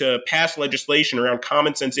able to pass legislation around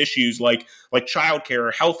common sense issues like childcare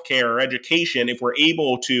or healthcare or education, if we're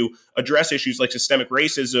able to address issues like systemic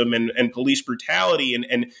racism and police brutality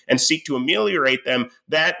and seek to ameliorate them,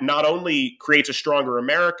 that not only creates a stronger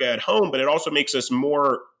America at home, but it also makes us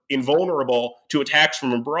more invulnerable to attacks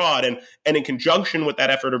from abroad. And in conjunction with that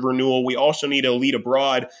effort of renewal, we also need to lead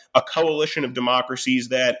abroad a coalition of democracies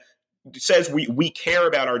that says we care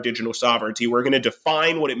about our digital sovereignty. We're going to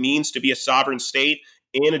define what it means to be a sovereign state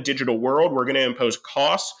in a digital world. We're going to impose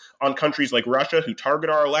costs on countries like Russia who target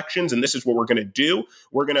our elections, and this is what we're going to do.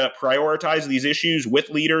 We're going to prioritize these issues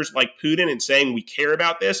with leaders like Putin and saying we care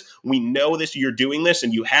about this. We know this, you're doing this,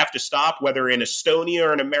 and you have to stop, whether in Estonia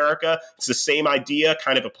or in America. It's the same idea,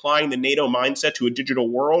 kind of applying the NATO mindset to a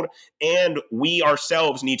digital world. And we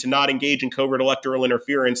ourselves need to not engage in covert electoral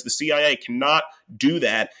interference. The CIA cannot do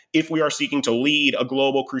that if we are seeking to lead a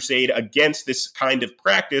global crusade against this kind of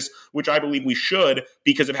practice, which I believe we should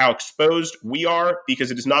because of how exposed we are,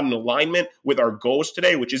 because it is not in alignment with our goals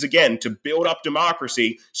today, which is, again, to build up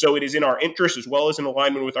democracy. So it is in our interest as well as in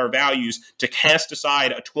alignment with our values to cast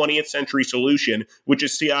aside a 20th century solution, which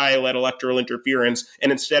is CIA-led electoral interference,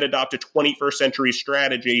 and instead adopt a 21st century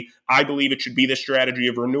strategy. I believe it should be the strategy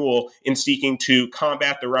of renewal in seeking to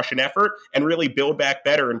combat the Russian effort and really build back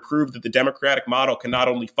better and prove that the democratic model can not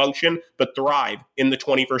only function, but thrive in the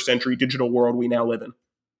 21st century digital world we now live in.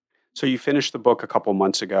 So you finished the book a couple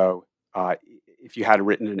months ago. If you had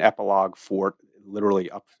written an epilogue for literally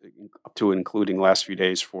up to and including the last few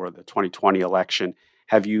days for the 2020 election,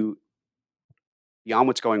 have you, beyond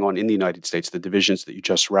what's going on in the United States, the divisions that you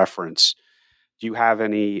just referenced, do you have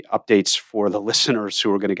any updates for the listeners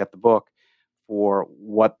who are going to get the book for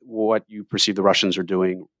what you perceive the Russians are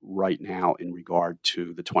doing right now in regard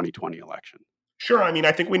to the 2020 election? Sure. I mean,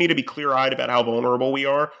 I think we need to be clear-eyed about how vulnerable we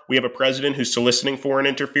are. We have a president who's soliciting foreign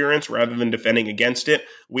interference rather than defending against it.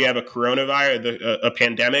 We have a coronavirus, a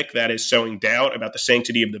pandemic that is sowing doubt about the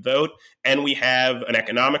sanctity of the vote. And we have an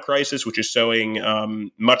economic crisis, which is sowing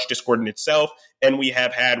much discord in itself. And we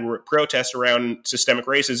have had protests around systemic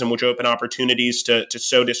racism, which open opportunities to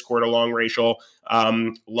sow discord along racial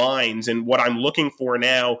lines. And what I'm looking for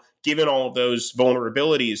now, given all of those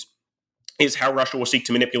vulnerabilities, is how Russia will seek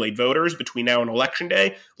to manipulate voters between now and Election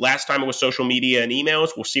Day. Last time it was social media and emails.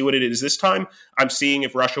 We'll see what it is this time. I'm seeing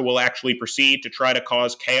if Russia will actually proceed to try to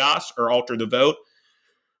cause chaos or alter the vote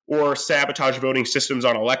or sabotage voting systems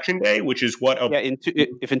on Election Day, which is what...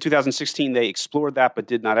 if in 2016 they explored that but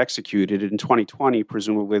did not execute it, in 2020,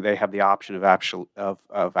 presumably they have the option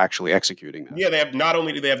of actually executing that. Yeah, they have. Not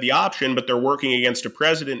only do they have the option, but they're working against a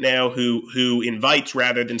president now who invites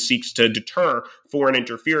rather than seeks to deter foreign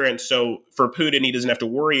interference. So for Putin, he doesn't have to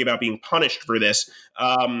worry about being punished for this.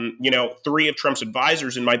 3 of Trump's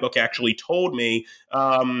advisors in my book actually told me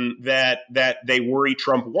that they worry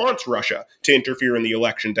Trump wants Russia to interfere in the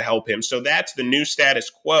election to help him. So that's the new status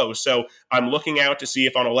quo. So I'm looking out to see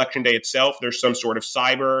if on Election Day itself there's some sort of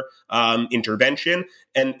cyber intervention.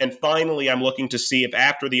 And finally, I'm looking to see if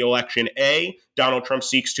after the election, Donald Trump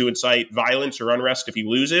seeks to incite violence or unrest if he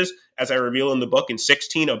loses. As I reveal in the book, in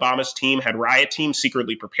 2016, Obama's team had riot teams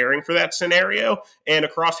secretly preparing for that scenario. And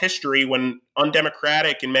across history, when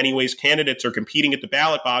undemocratic, in many ways, candidates are competing at the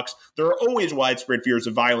ballot box, there are always widespread fears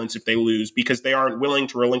of violence if they lose because they aren't willing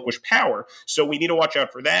to relinquish power. So we need to watch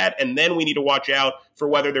out for that. And then we need to watch out for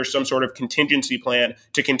whether there's some sort of contingency plan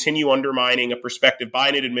to continue undermining a prospective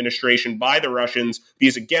Biden administration by the Russians.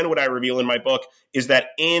 Because again, what I reveal in my book is that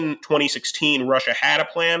in 2016, Russia had a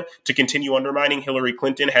plan to continue undermining Hillary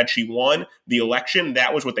Clinton had she won the election.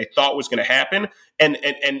 That was what they thought was going to happen.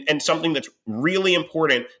 And something that's really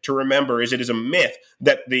important to remember is it is a myth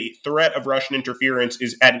that the threat of Russian interference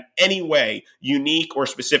is in any way unique or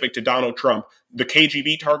specific to Donald Trump. The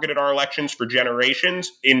KGB targeted our elections for generations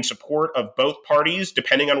in support of both parties,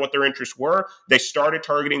 depending on what their interests were. They started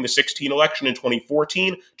targeting the 2016 election in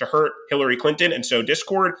 2014 to hurt Hillary Clinton and sow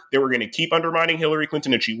discord. They were going to keep undermining Hillary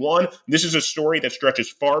Clinton and she won. This is a story that stretches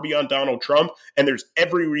far beyond Donald Trump, and there's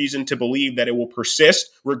every reason to believe that it will persist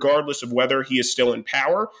regardless of whether he is still in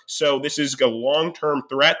power. So this is a long-term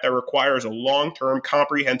threat that requires a long-term,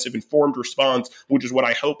 comprehensive, informed response, which is what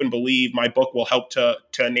I hope and believe my book will help to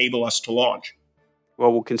enable us to launch.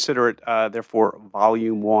 Well, we'll consider it, therefore,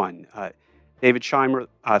 Volume 1. David Shimer,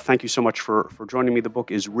 thank you so much for joining me. The book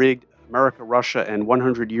is Rigged, America, Russia, and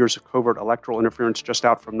 100 Years of Covert Electoral Interference, just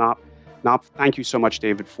out from Knopf. Thank you so much,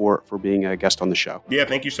 David, for being a guest on the show. Yeah,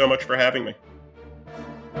 thank you so much for having me.